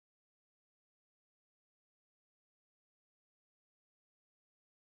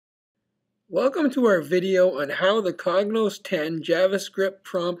Welcome to our video on how the Cognos 10 JavaScript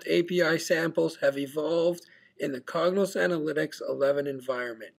Prompt API samples have evolved in the Cognos Analytics 11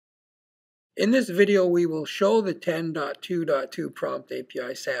 environment. In this video, we will show the 10.2.2 Prompt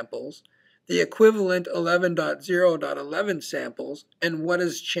API samples, the equivalent 11.0.11 samples, and what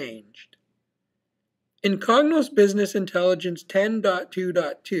has changed. In Cognos Business Intelligence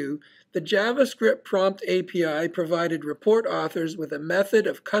 10.2.2, the JavaScript Prompt API provided report authors with a method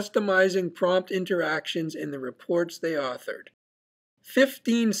of customizing prompt interactions in the reports they authored.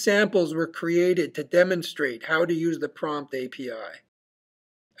 15 samples were created to demonstrate how to use the Prompt API.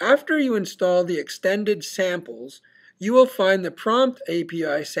 After you install the extended samples, you will find the Prompt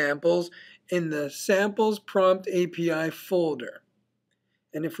API samples in the Samples Prompt API folder.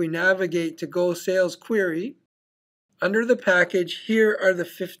 And if we navigate to Go Sales Query, under the package, here are the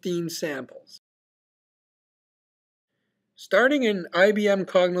 15 samples. Starting in IBM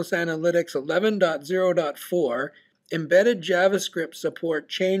Cognos Analytics 11.0.4, embedded JavaScript support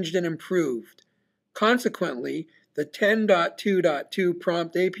changed and improved. Consequently, the 10.2.2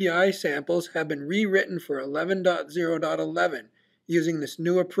 Prompt API samples have been rewritten for 11.0.11 using this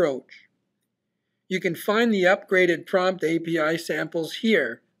new approach. You can find the upgraded Prompt API samples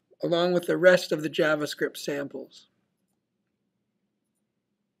here, along with the rest of the JavaScript samples.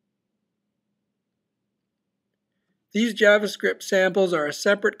 These JavaScript samples are a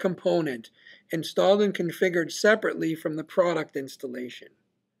separate component, installed and configured separately from the product installation.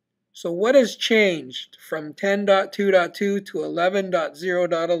 So what has changed from 10.2.2 to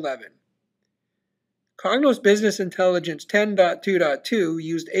 11.0.11? Cognos Business Intelligence 10.2.2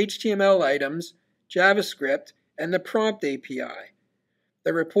 used HTML items, JavaScript, and the Prompt API.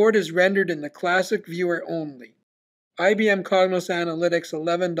 The report is rendered in the classic viewer only. IBM Cognos Analytics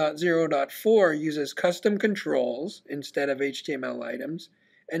 11.0.4 uses custom controls instead of HTML items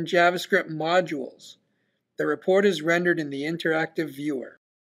and JavaScript modules. The report is rendered in the interactive viewer.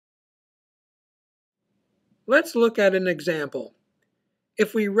 Let's look at an example.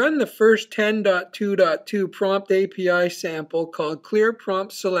 If we run the first 10.2.2 Prompt API sample called Clear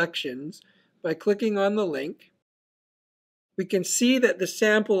Prompt Selections by clicking on the link, we can see that the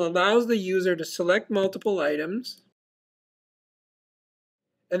sample allows the user to select multiple items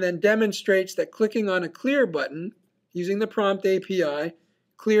and then demonstrates that clicking on a clear button using the Prompt API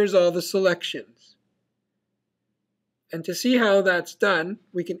clears all the selections. And to see how that's done,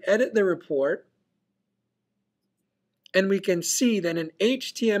 we can edit the report and we can see that an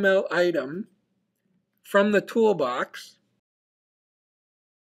HTML item from the toolbox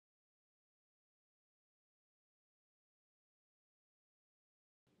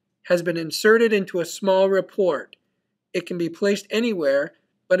has been inserted into a small report. It can be placed anywhere,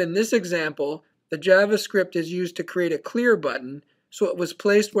 but in this example, the JavaScript is used to create a clear button, so it was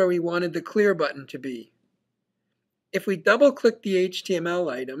placed where we wanted the clear button to be. If we double-click the HTML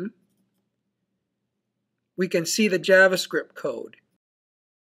item, we can see the JavaScript code.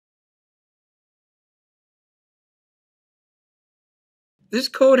 This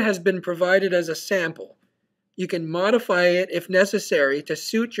code has been provided as a sample. You can modify it if necessary to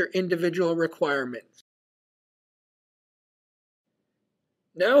suit your individual requirements.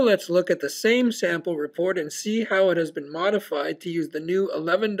 Now let's look at the same sample report and see how it has been modified to use the new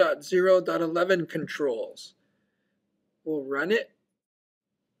 11.0.11 controls. We'll run it.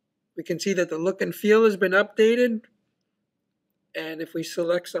 We can see that the look and feel has been updated. And if we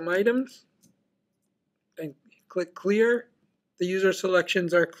select some items and click clear, the user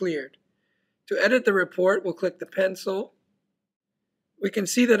selections are cleared. To edit the report, we'll click the pencil. We can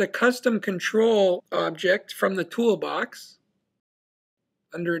see that a custom control object from the toolbox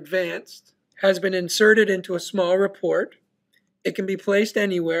under Advanced has been inserted into a small report. It can be placed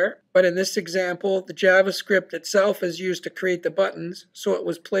anywhere, but in this example, the JavaScript itself is used to create the buttons, so it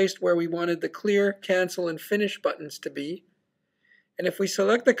was placed where we wanted the clear, cancel, and finish buttons to be. And if we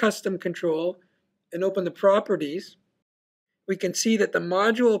select the custom control and open the properties, we can see that the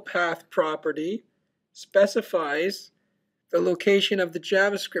module path property specifies the location of the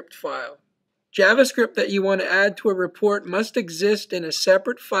JavaScript file. JavaScript that you want to add to a report must exist in a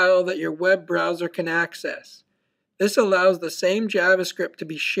separate file that your web browser can access. This allows the same JavaScript to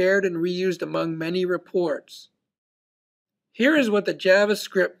be shared and reused among many reports. Here is what the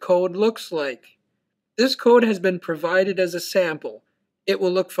JavaScript code looks like. This code has been provided as a sample. It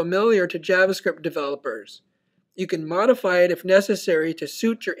will look familiar to JavaScript developers. You can modify it if necessary to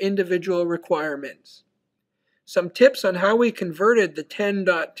suit your individual requirements. Some tips on how we converted the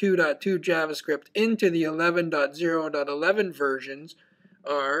 10.2.2 JavaScript into the 11.0.11 versions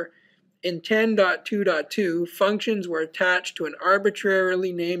are: In 10.2.2, functions were attached to an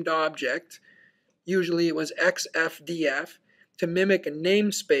arbitrarily named object, usually it was xfdf, to mimic a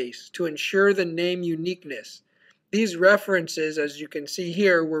namespace to ensure the name uniqueness. These references, as you can see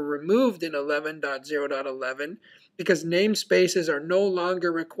here, were removed in 11.0.11 because namespaces are no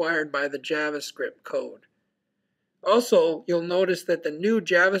longer required by the JavaScript code. Also, you'll notice that the new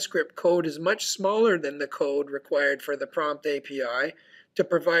JavaScript code is much smaller than the code required for the Prompt API to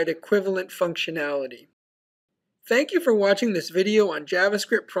provide equivalent functionality. Thank you for watching this video on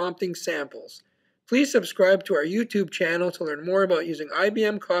JavaScript prompting samples. Please subscribe to our YouTube channel to learn more about using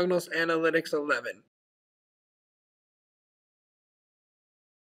IBM Cognos Analytics 11.